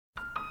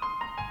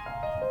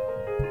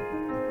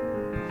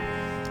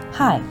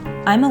Hi,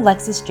 I'm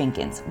Alexis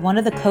Jenkins, one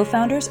of the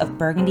co-founders of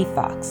Burgundy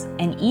Fox,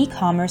 an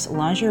e-commerce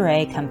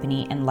lingerie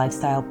company and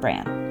lifestyle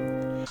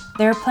brand.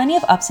 There are plenty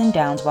of ups and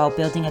downs while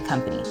building a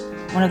company.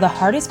 One of the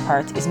hardest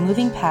parts is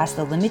moving past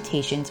the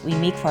limitations we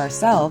make for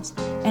ourselves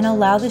and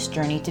allow this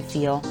journey to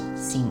feel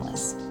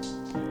seamless.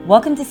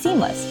 Welcome to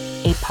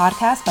Seamless, a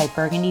podcast by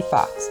Burgundy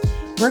Fox.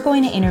 We're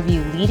going to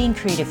interview leading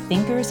creative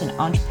thinkers and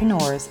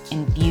entrepreneurs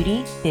in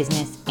beauty,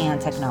 business, and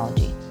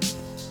technology.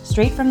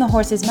 Straight from the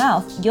horse's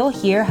mouth, you'll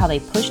hear how they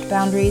pushed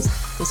boundaries,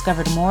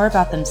 discovered more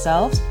about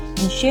themselves,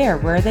 and share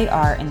where they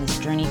are in this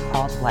journey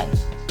called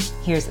life.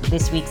 Here's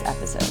this week's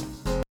episode.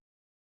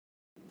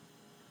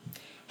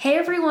 Hey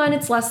everyone,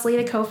 it's Leslie,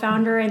 the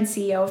co-founder and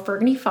CEO of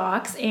Burgundy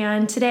Fox,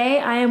 and today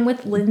I am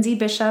with Lindsay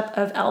Bishop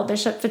of L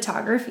Bishop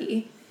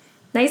Photography.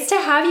 Nice to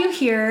have you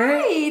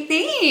here. Hi,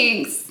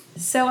 thanks.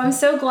 So I'm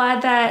so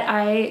glad that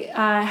I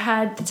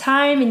had the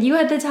time and you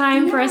had the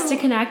time for us to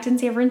connect in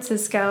San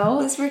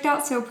Francisco. This worked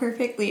out so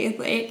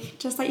perfectly,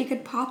 just that you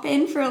could pop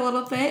in for a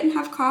little bit and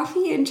have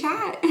coffee and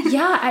chat.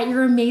 Yeah, at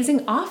your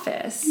amazing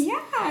office.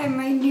 Yeah,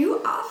 my new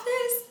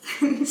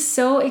office.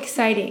 So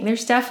exciting.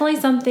 There's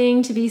definitely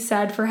something to be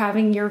said for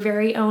having your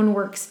very own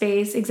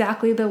workspace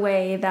exactly the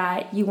way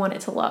that you want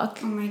it to look.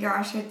 Oh my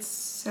gosh, it's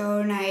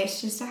so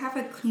nice just to have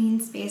a clean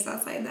space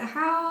outside the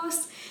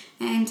house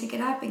and to get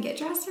up and get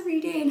dressed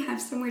every day and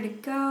have somewhere to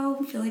go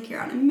and feel like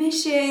you're on a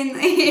mission.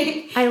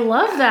 I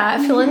love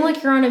that. Feeling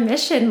like you're on a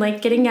mission,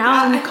 like getting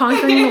out and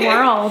conquering the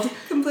world.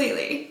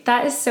 Completely.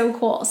 That is so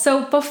cool.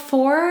 So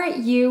before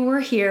you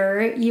were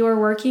here, you were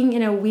working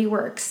in a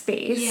WeWork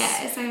space.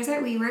 Yes, I was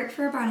at WeWork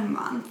for about a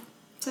month.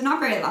 So not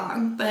very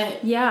long,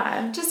 but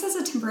yeah, just as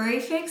a temporary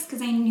fix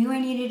because I knew I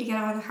needed to get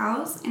out of the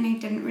house and I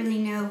didn't really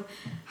know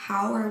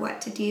how or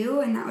what to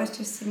do. And that was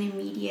just an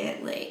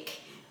immediate,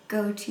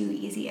 go-to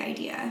easy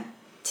idea.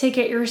 To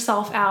get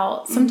yourself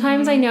out.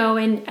 Sometimes I know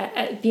in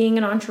being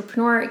an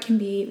entrepreneur, it can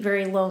be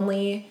very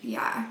lonely.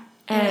 Yeah,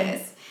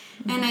 it is.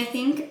 And I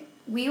think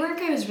WeWork,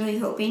 I was really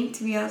hoping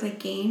to be able to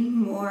gain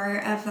more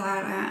of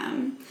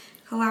that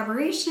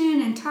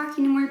collaboration and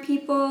talking to more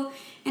people.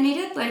 And I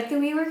did like the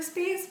WeWork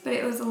space, but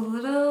it was a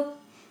little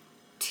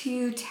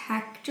too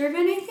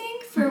tech-driven, I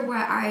think, for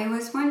what I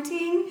was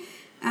wanting.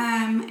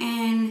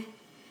 And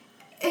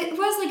it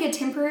was like a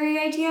temporary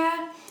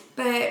idea,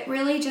 but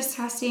really just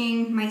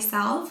testing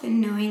myself and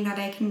knowing that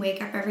I can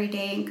wake up every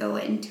day and go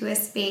into a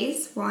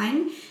space,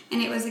 and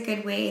it was a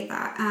good way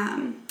that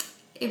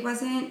it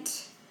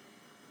wasn't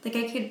like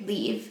I could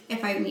leave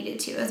if I needed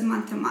to. It was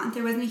month to month.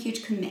 There wasn't a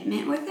huge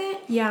commitment with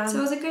it. Yeah. So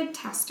it was a good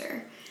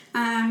tester.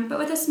 But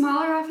with a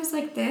smaller office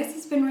like this,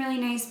 it's been really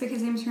nice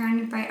because I'm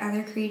surrounded by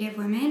other creative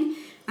women,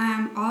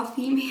 all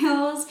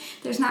females.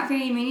 There's not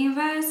very many of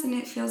us, and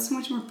it feels so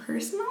much more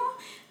personal.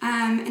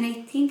 And I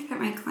think that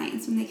my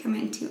clients, when they come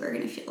in too, are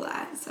going to feel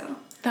that. So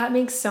that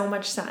makes so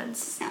much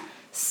sense. Yeah.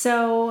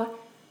 So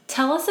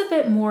tell us a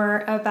bit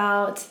more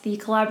about the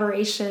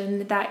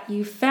collaboration that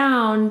you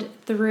found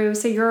through.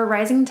 So you're a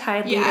Rising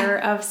Tide leader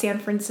of San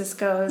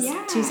Francisco's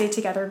Tuesday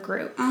Together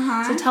group.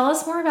 So tell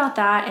us more about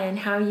that and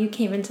how you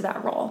came into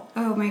that role.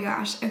 Oh my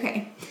gosh.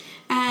 Okay.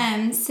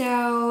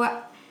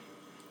 So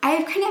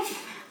I've kind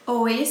of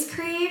always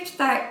craved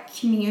that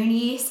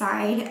community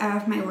side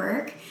of my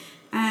work.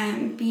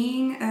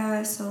 Being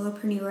a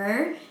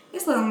solopreneur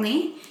is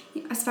lonely,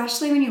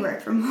 especially when you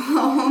work from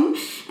home.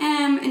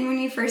 And when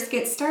you first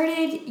get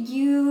started,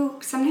 you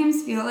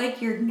sometimes feel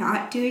like you're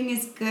not doing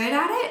as good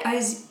at it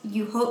as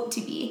you hope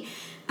to be.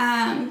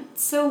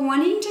 So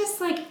wanting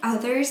just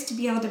others to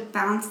be able to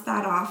bounce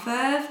that off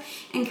of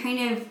and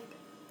kind of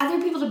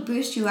other people to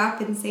boost you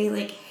up and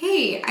say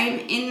hey, I'm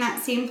in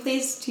that same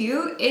place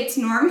too. It's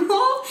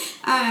normal.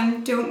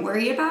 Don't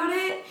worry about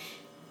it.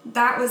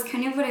 That was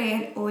kind of what I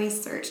had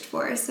always searched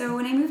for. So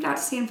when I moved out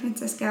to San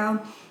Francisco,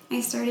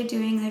 I started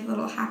doing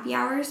little happy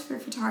hours for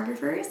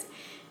photographers.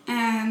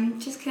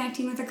 Just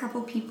connecting with a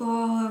couple people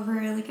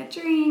over a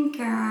drink,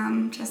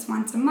 just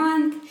once a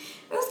month.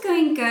 It was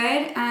going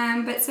good,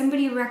 but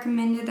somebody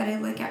recommended that I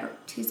look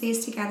at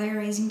Tuesdays Together,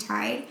 Rising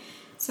Tide.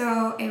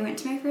 So I went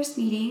to my first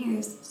meeting. I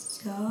was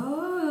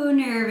so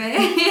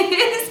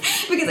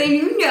nervous because I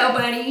knew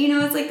nobody.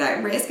 It's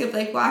that risk of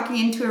walking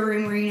into a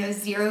room where you know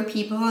zero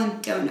people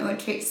and don't know what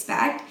to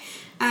expect.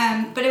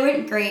 But it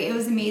went great. It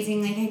was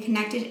amazing. I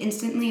connected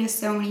instantly with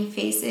so many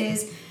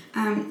faces.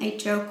 I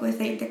joke with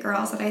the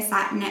girls that I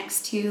sat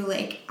next to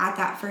at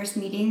that first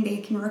meeting. They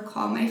can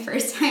recall my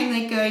first time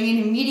going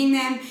in and meeting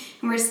them,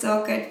 and we're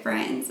still good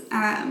friends.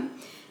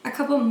 A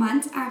couple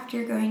months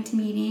after going to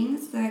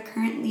meetings, the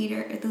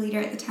leader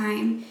at the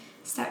time,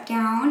 stepped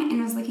down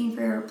and was looking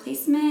for a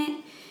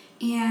replacement.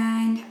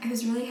 And I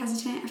was really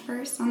hesitant at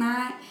first on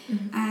that.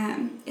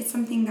 Mm-hmm. It's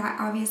something that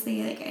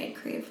obviously I had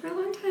craved for a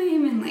long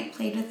time and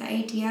played with the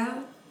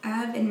idea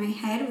of in my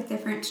head with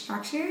different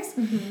structures.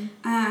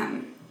 Mm-hmm.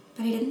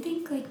 But I didn't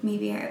think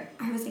maybe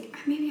I was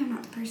maybe I'm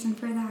not the person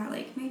for that.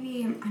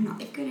 Maybe I'm not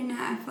good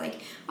enough.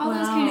 All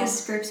those kind of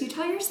scripts you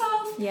tell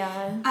yourself.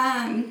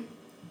 Yeah.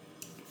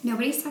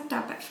 nobody stepped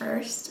up at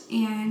first,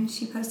 and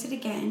she posted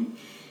again.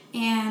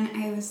 And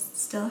I was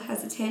still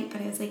hesitant,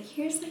 but I was like,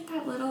 here's like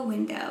that little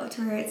window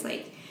to where it's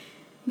like,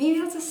 maybe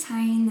that's a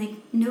sign, like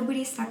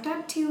nobody stepped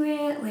up to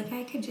it, like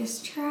I could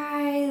just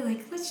try,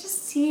 like let's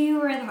just see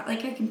where that,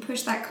 like I can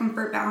push that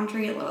comfort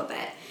boundary a little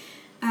bit.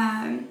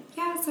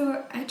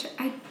 So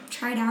I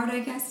tried out,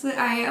 I guess.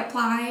 I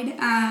applied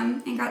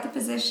and got the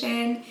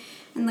position,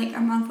 and like a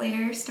month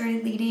later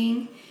started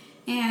leading,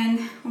 and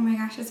oh my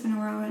gosh, it's been a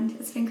whirlwind.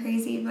 It's been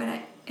crazy,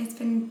 but it's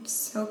been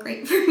so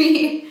great for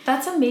me.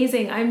 That's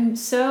amazing. I'm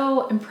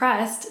so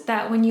impressed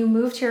that when you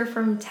moved here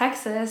from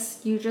Texas,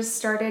 you just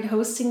started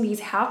hosting these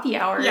happy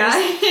hours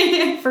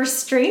for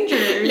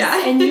strangers.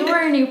 Yeah. And you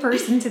are a new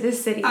person to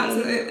this city.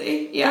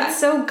 Absolutely. Yeah. That's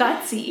so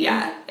gutsy.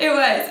 Yeah, it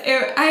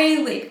was.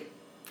 I like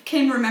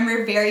can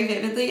remember very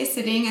vividly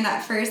sitting in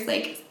that first,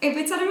 like, if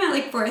it's at them at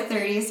like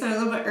 4:30, so a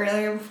little bit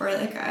earlier before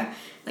like a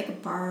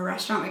bar or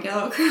restaurant would get a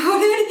little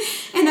crowded,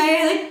 and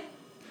I like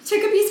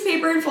took a piece of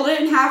paper and folded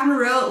it in half and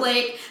wrote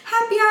like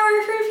happy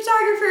hour for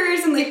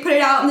photographers and like put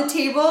it out on the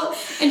table,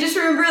 and just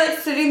remember like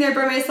sitting there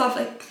by myself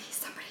like, please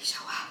somebody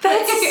show up.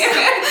 That's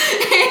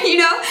you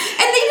know,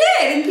 and they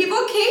did, and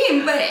people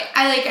came, but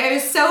I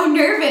was so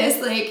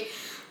nervous, like,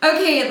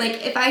 okay,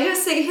 like if I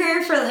just sit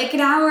here for like an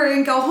hour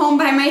and go home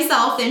by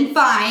myself, then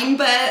fine,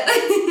 but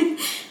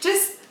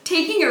just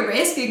taking a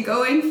risk and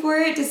going for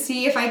it to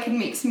see if I can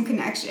make some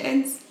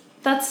connections.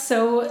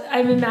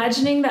 I'm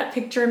imagining that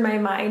picture in my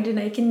mind, and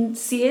I can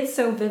see it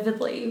so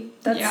vividly.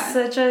 That's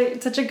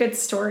such a good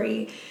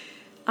story.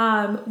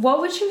 What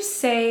would you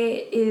say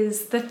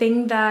is the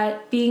thing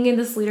that being in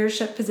this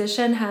leadership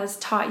position has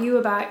taught you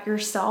about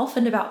yourself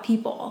and about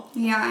people?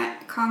 Yeah,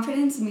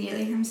 confidence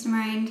immediately comes to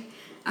mind.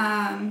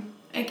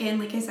 Again,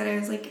 like I said, I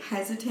was like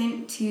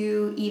hesitant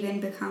to even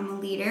become a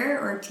leader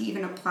or to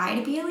even apply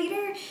to be a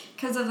leader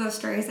because of those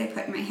stories I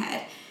put in my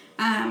head.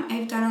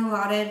 I've done a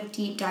lot of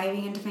deep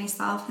diving into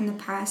myself in the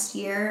past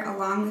year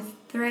along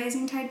with the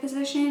Rising Tide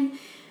position,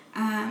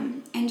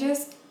 and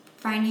just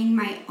finding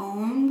my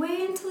own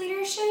way into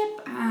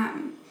leadership.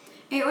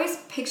 I always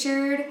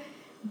pictured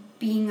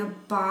being a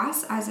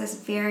boss as this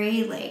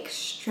very like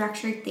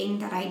structured thing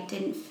that I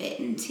didn't fit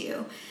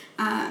into.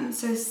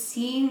 So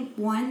seeing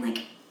one,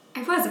 like,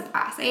 I was a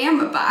boss. I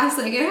am a boss.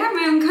 Like, I have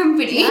my own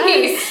company.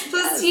 Yes.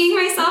 So seeing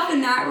myself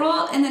in that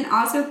role and then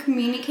also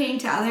communicating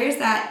to others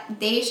that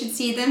they should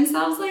see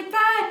themselves like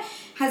that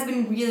has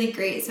been really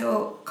great.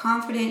 So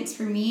confidence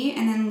for me,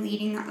 and then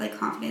leading that like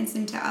confidence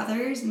into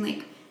others and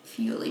like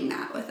fueling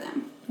that with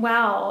them.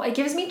 Wow, it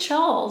gives me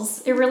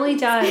chills. It really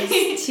does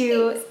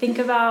to think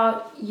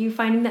about you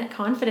finding that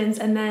confidence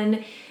and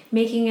then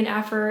making an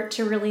effort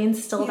to really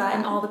instill that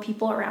in all the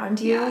people around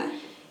you. Yeah.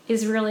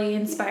 Is really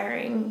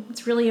inspiring.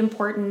 It's really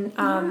important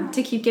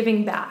to keep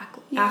giving back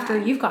after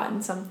you've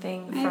gotten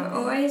something from I've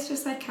always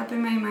just like kept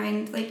in my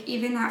mind, like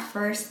even that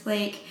first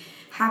like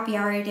happy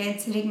hour I did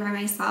sitting by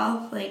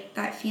myself, like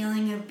that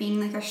feeling of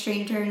being like a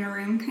stranger in a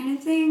room kind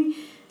of thing.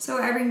 So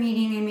every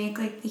meeting I make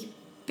like the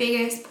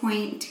biggest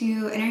point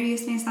to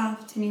introduce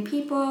myself to new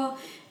people,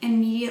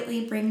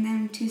 immediately bring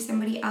them to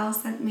somebody else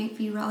that might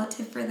be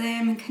relative for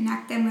them, and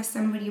connect them with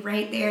somebody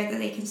right there that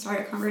they can start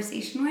a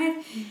conversation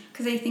with,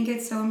 because I think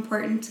it's so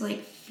important to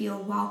like feel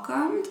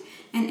welcomed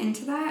and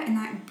into that, and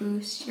that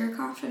boosts your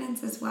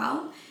confidence as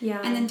well.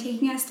 And then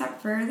taking it a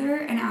step further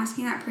and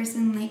asking that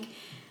person like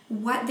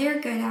what they're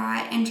good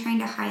at and trying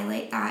to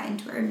highlight that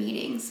into our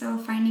meeting, so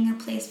finding a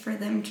place for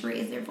them to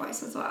raise their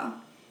voice as well.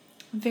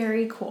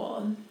 Very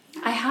cool.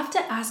 I have to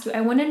ask you,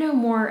 I want to know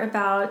more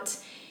about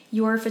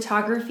your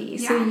photography.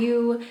 Yeah. So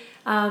you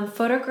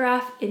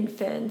photograph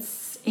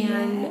infants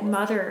and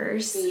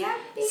mothers. Yeah.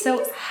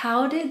 So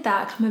how did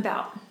that come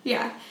about?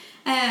 Yeah.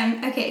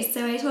 Okay,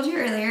 so I told you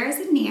earlier I was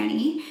a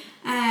nanny.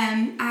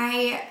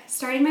 I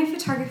started my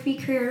photography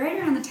career right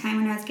around the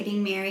time when I was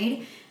getting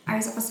married. I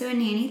was also a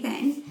nanny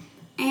then.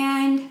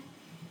 And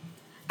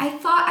I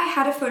thought I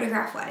had to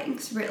photograph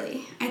weddings,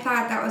 really. I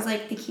thought that was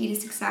like the key to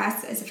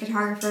success as a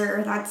photographer,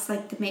 or that's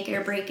like the make it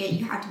or break it.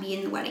 You have to be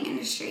in the wedding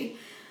industry.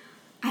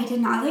 I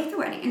did not like the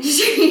wedding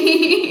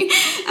industry.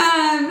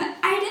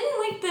 I didn't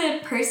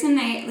like the person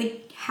I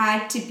like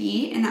had to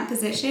be in that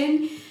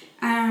position.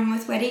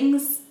 With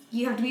weddings,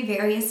 you have to be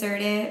very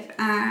assertive.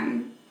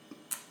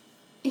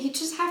 You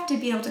just have to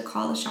be able to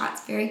call the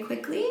shots very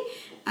quickly,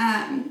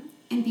 and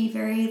be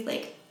very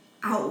like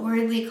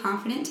outwardly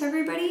confident to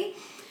everybody.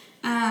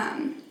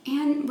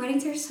 And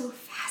weddings are so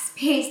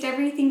fast-paced.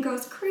 Everything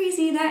goes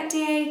crazy that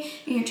day,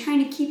 and you're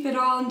trying to keep it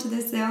all into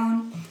the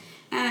zone.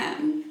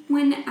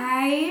 When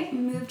I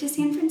moved to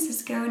San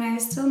Francisco and I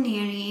was still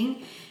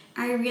nannying,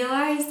 I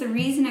realized the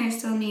reason I was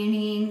still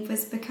nannying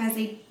was because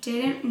I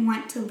didn't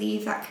want to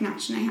leave that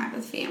connection I had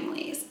with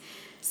families.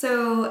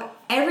 So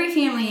every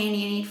family I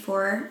nannied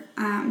for,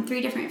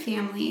 3 different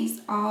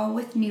families, all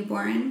with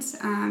newborns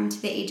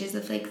to the ages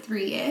of like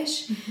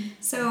 3-ish. Mm-hmm.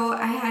 So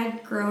I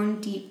had grown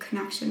deep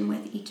connection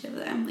with each of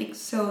them, like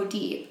so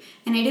deep.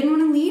 And I didn't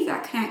want to leave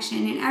that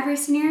connection. In every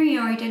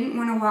scenario, I didn't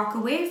want to walk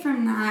away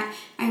from that.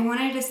 I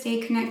wanted to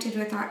stay connected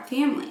with that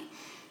family.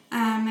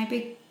 My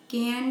big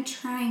began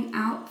trying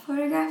out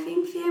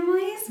photographing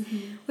families,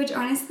 which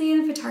honestly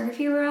in the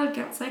photography world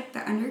gets like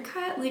the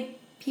undercut. Like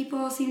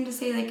people seem to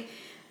say like,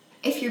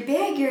 if you're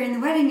big, you're in the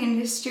wedding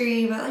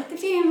industry, but like the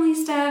family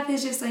stuff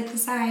is just like the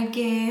side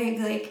gig,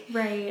 like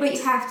what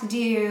you have to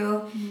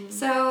do.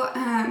 So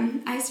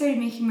I started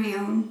making my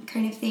own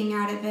kind of thing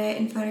out of it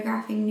and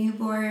photographing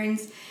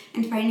newborns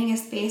and finding a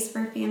space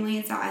for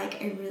families that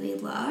I really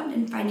loved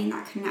and finding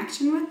that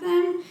connection with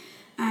them.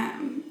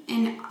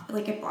 And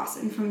like it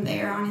blossomed from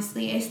there,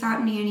 honestly. I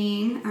stopped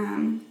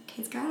nannying.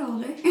 Kids got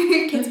older,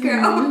 kids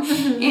grow,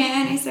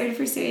 and I started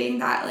pursuing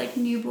that like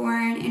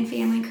newborn and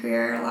family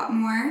career a lot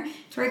more,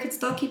 so where I could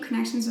still keep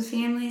connections with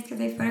families because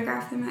I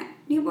photograph them at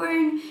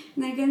newborn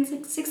and then again it's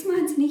like 6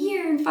 months and a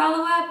year and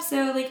follow up.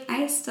 So like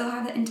I still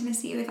have the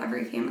intimacy with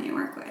every family I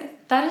work with.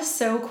 That is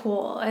so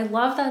cool. I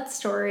love that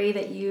story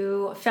that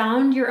you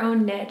found your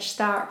own niche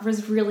that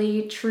was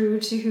really true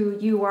to who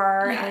you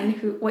are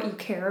and what you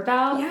care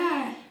about.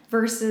 Yeah.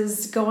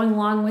 Versus going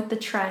along with the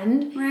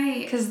trend.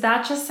 Right. Because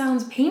that just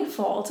sounds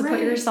painful to put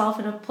yourself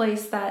in a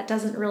place that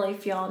doesn't really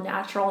feel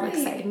natural and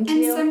exciting to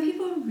you. And some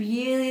people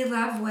really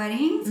love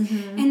weddings.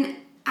 And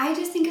I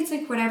just think it's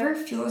like whatever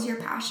fuels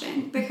your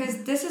passion,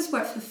 because this is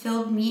what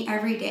fulfilled me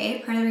every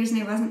day. Part of the reason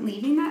I wasn't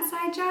leaving that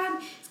side job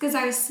is because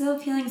I was still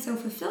feeling so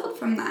fulfilled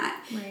from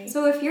that. Right.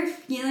 So if you're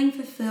feeling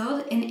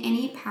fulfilled in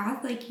any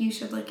path, like you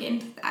should look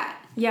into that.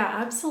 Yeah,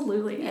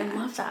 absolutely. I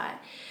love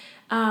that.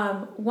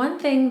 One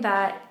thing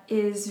that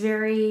is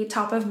very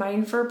top of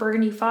mind for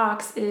Burgundy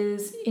Fox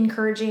is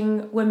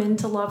encouraging women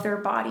to love their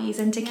bodies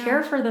and to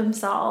care for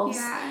themselves.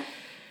 Yeah.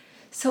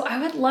 So I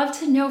would love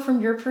to know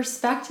from your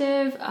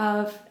perspective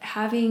of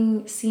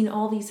having seen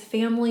all these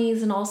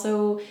families and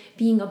also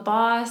being a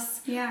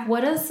boss. Yeah.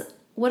 What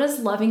does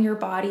loving your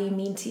body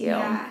mean to you?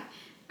 Yeah.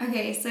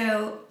 Okay,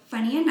 so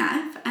funny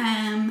enough,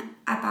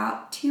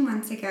 about 2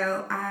 months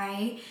ago,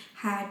 I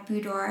had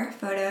boudoir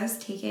photos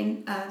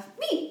taken of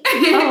me.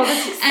 Oh,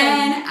 that's exciting.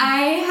 And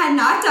I had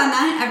not done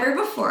that ever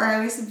before. I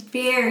was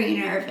very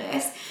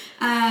nervous.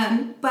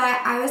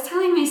 But I was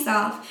telling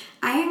myself,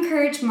 I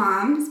encourage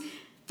moms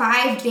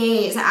 5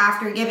 days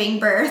after giving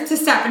birth to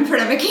step in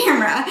front of a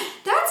camera.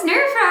 That's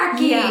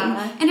nerve-wracking.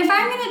 Yeah. And if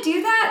I'm going to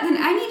do that, then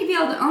I need to be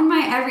able to own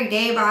my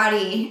everyday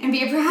body and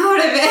be proud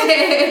of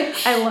it.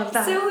 I love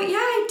that. So yeah,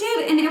 I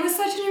did. And it was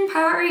such an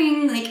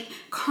empowering, like,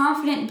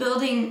 confident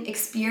building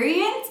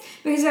experience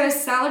because I was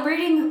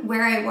celebrating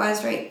where I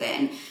was right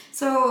then.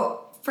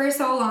 So for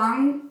so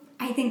long,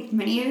 I think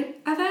many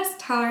of us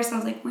tell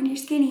ourselves, like, when you're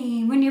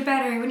skinny, when you're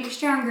better, when you're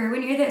stronger,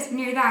 when you're this, when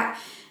you're that.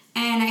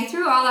 And I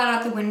threw all that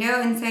out the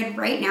window and said,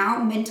 right now,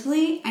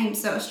 mentally, I'm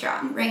so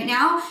strong. Right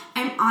now,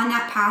 I'm on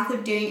that path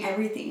of doing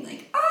everything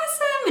like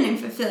awesome, and I'm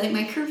fulfilling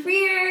my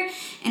career,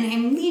 and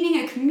I'm leading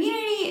a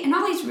community, and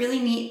all these really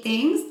neat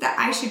things that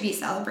I should be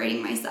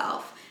celebrating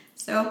myself.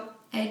 So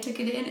I took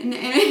it in, and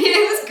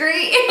it was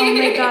great. Oh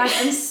my gosh,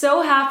 I'm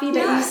so happy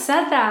that you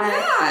said that.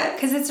 Yeah.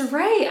 Because it's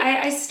right.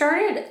 I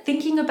started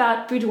thinking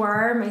about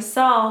boudoir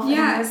myself, and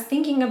I was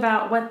thinking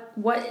about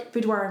what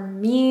boudoir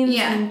means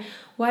and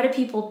why do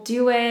people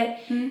do it.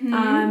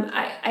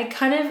 I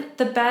kind of,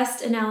 the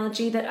best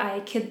analogy that I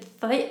could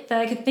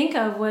think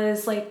of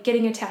was like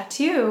getting a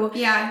tattoo.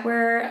 Yeah.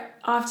 Where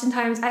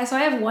oftentimes, I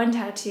have one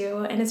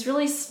tattoo and it's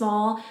really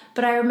small,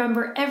 but I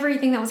remember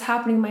everything that was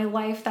happening in my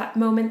life that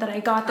moment that I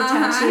got the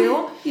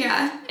tattoo.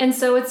 Yeah. And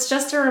so it's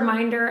just a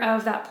reminder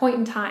of that point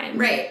in time.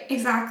 Right,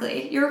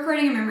 exactly. You're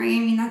recording a memory. I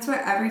mean, that's what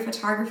every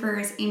photographer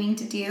is aiming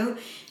to do,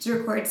 is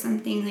record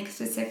something like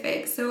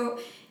specific. So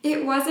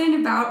it wasn't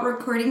about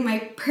recording my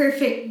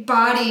perfect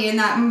body in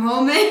that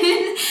moment.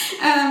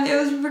 It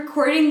was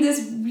recording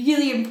this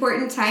really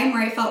important time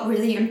where I felt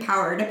really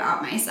empowered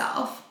about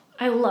myself.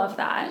 I love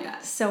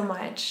that so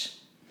much.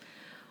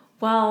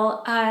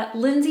 Well,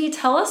 Lindsay,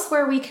 tell us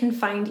where we can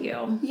find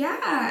you.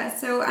 Yeah,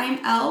 so I'm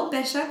Elle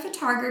Bishop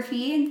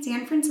Photography in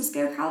San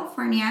Francisco,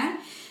 California.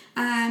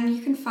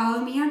 You can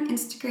follow me on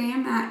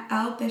Instagram at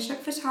Elle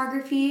Bishop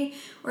Photography,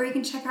 or you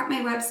can check out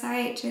my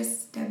website,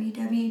 just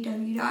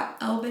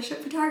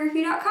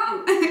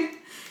www.ellbishopphotography.com.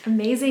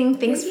 Amazing.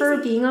 Thanks for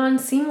being on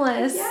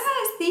Seamless.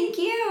 Yes, thank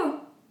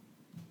you.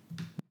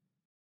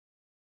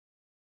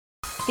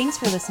 Thanks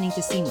for listening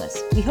to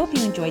Seamless. We hope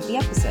you enjoyed the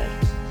episode.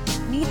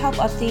 Need help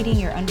updating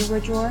your underwear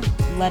drawer?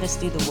 Let us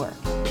do the work.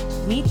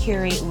 We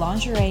curate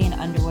lingerie and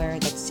underwear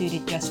that's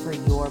suited just for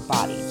your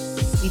body.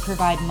 We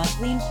provide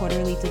monthly and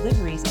quarterly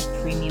deliveries of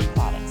premium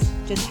products.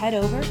 Just head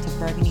over to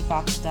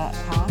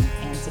burgundyfox.com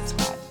and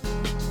subscribe.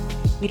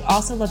 We'd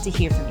also love to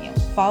hear from you.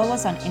 Follow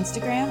us on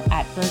Instagram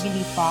at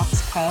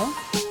burgundyfoxco,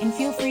 and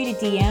feel free to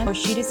DM or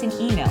shoot us an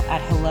email at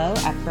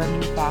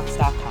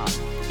hello@burgundyfox.com.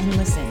 And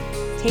listen,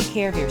 take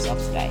care of yourself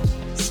today.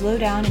 Slow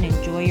down and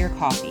enjoy your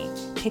coffee.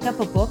 Pick up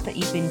a book that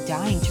you've been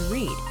dying to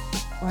read,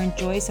 or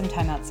enjoy some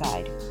time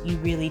outside. You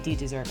really do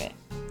deserve it.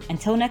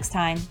 Until next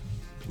time,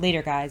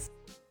 later guys.